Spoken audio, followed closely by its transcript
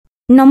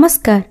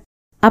नमस्कार,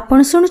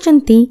 आपण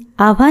शुणुचंती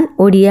आह्वान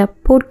ओडिया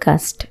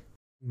पॉडकास्ट।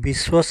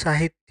 विश्व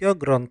साहित्य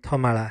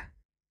ग्रंथमाला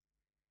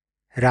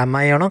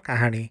रामायण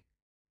कहानी।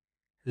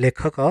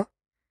 लेखक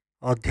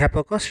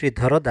अध्यापक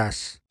श्रीधर दास।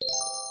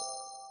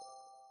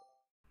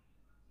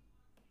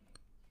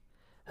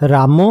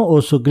 राम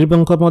और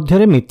सुग्रीवଙ୍କ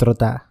ମଧ୍ୟରେ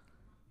मित्रता।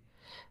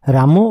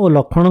 राम और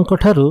लक्ष्मणଙ୍କ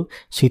ଠାରୁ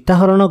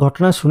सीताहरण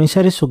घटना शुणी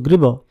सारी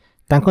सुग्रीव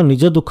तांको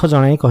निज दुख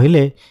जणाई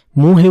कहिले,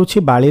 मु हेउछि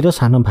बाळीर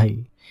सान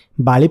भाई।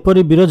 बाळी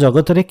परि वीर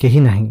जगतरे केही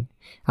नाही।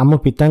 आम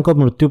पितांक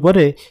मृत्यु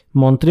परे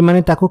मंत्री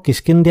माने ताको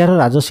किष्किंध्यार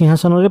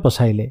राजसिंहासन रे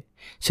बसाइले।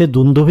 से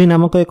दुंदुभि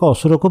नामक एक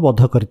असुर को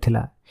बध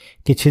करथिला।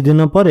 किछि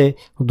दिन परे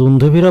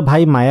दुंदुभिर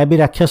भाई मायावी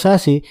राक्षस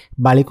आसी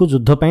बाळी को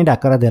युद्ध पई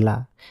डाकरा देला।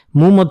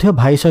 मु मध्य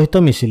भाई सहित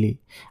मिसिली।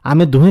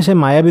 आमे दुहे से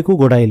मायावी को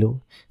गोड़ाइलु।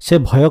 से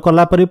भय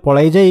कला परि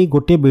पळाई जाई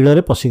गोटे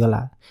बिलरे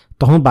पसिगला।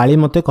 तहु बाळी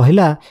मते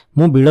कहिला,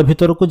 मु बिल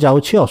भितर को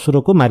जाउछि असुर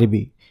को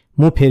मारिबी।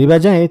 मु फेरिबा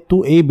जाए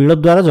तू एई बिल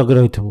द्वारा जगी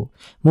रहिथबु।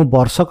 मु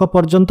वर्षक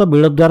पर्यंत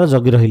बिल द्वारा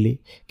जगी रहिली,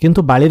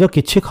 किंतु बाळीर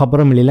किछि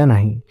खबर मिलिला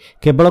नाही।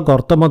 केवल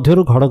गर्त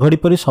मध्यरु घड़घड़ी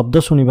परि शब्द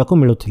सुनिबाकू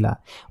मिलुथिला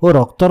और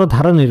रक्तर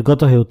धार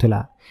निर्गत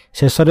हेउथिला।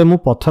 शेषरे मु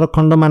पत्थर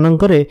खंड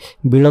मानंकरे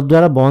बिल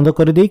द्वारा बंद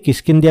कर देई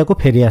किष्किंध्या को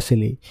फेरी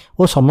आसिली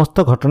और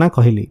समस्त घटना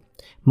कहिली।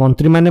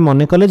 मंत्री माने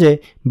मने कले जे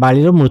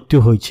बाळीर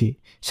मृत्यु होईछि।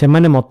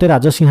 सेमाने मते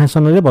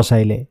राजसिंहासन रे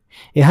बसाइले।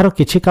 एहार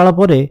किछि काल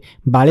परे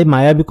बाळी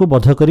मायावी को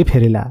बध करी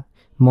फेरिला।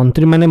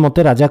 मंत्री माने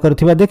मते राजा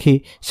करथिबा देखि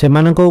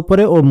सेमानक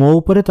उपरे और मो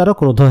उपरे तार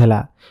क्रोध हैला।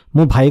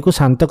 मु भाई को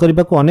शांत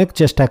करबा को अनेक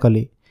चेष्टा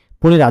कली।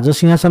 पुणी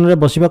राजसिंहासन रे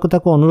बसिबा को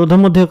ताको अनुरोध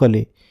मध्य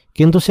कली,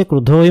 किंतु से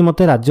क्रोध होई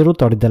मते राज्यरु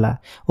तड़ीदेला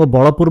और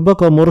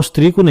बलपूर्वक मोर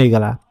स्त्री को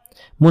नेइगला।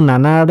 मु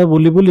नाना आड़े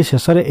बुली बुली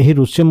शेषरे एही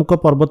ऋष्यमुख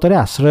पर्वत रे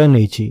आश्रय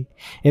नेइछि।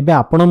 एबे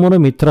आपण मोर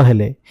मित्र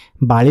हेले,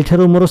 बाळी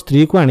ठारू मोर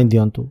स्त्री को आनी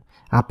दियंतु।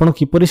 आपण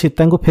किपरि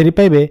सीता को फेरी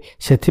पाइबे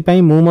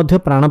सेथिपाई मु मध्य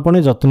प्राणपणे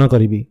यत्न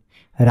करिबी।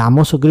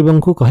 राम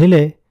सुग्रीवंकु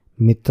कहिले,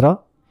 मित्र,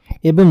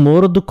 एबे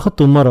मोर दुख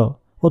तुमर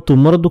और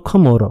तुमर दुख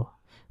मोर।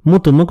 मु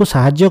तुमको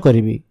साहाय्य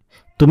करिबी,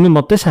 तुमे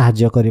मते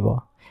साहाय्य करिबो।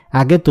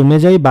 आगे तुमे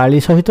जाई बाळी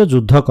सहित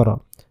युद्ध कर।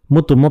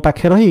 मु तुम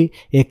पाखे रही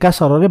एका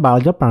सररे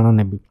बाळीर प्राण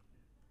नेबी।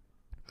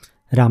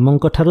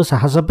 रामंक ठारू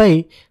साहस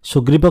पाई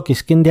सुग्रीव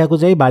किष्किंध्या को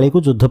जाई बाळी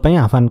को युद्ध पई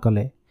आह्वान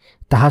कले।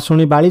 ताहा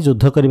शुणी बाळी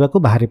युद्ध करने को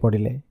बाहरी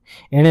पड़िले।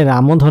 एणे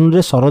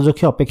रामधनुरे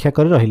सरजोखी अपेक्षा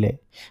कर रहिले।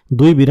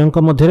 दुई वीरंक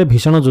मध्यरे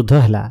भीषण युद्ध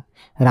हैला।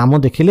 राम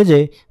देखिले जे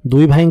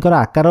दुई भाईंकर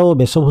आकार और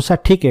वेशभूषा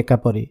ठीक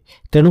एकापरी।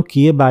 तेणु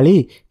किए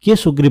बाळी किए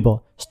सुग्रीव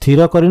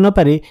स्थिर करि न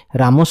पारि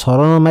राम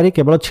शरण मारी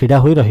केवल छिड़ा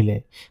होई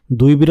रहिले।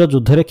 दुई वीर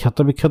युद्धरे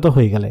क्षतविक्षत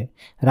होईगले।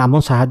 राम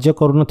साहाय्य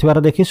करुनथिबार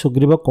देखि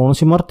सुग्रीव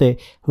कौनसी मर्ते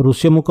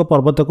ऋष्यमुख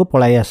पर्वत को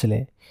पलाई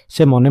आसिले।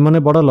 से मने मने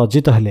बड़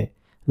लज्जित हेले।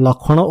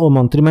 लक्ष्मण और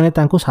मंत्री माने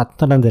तांको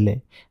सांत्वना देले।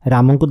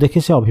 राम को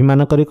देखि से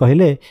अभिमान करी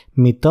कहिले,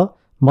 मित,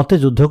 मते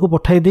युद्ध को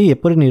पठाई देई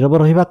एपरि नीरव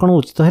रहिबा कोन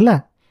उचित हैला?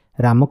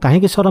 राम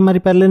काहेकि सर मारी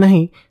पारले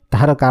नहीं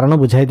ताहार कारण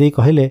बुझाई देई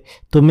कहिले,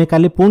 तुमे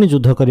काली पुणी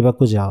युद्ध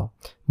करबाकू जाओ।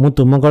 मु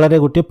तुम गलारे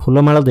गोटे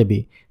फूलमाଳ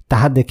देबी।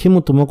 ताहा देखि मु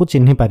तुमको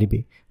चिन्हि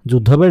पारिबी।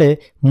 युद्ध बेले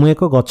मु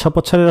एक गछ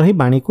पछरे रही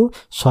बाणी को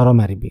सर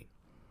मारिबी।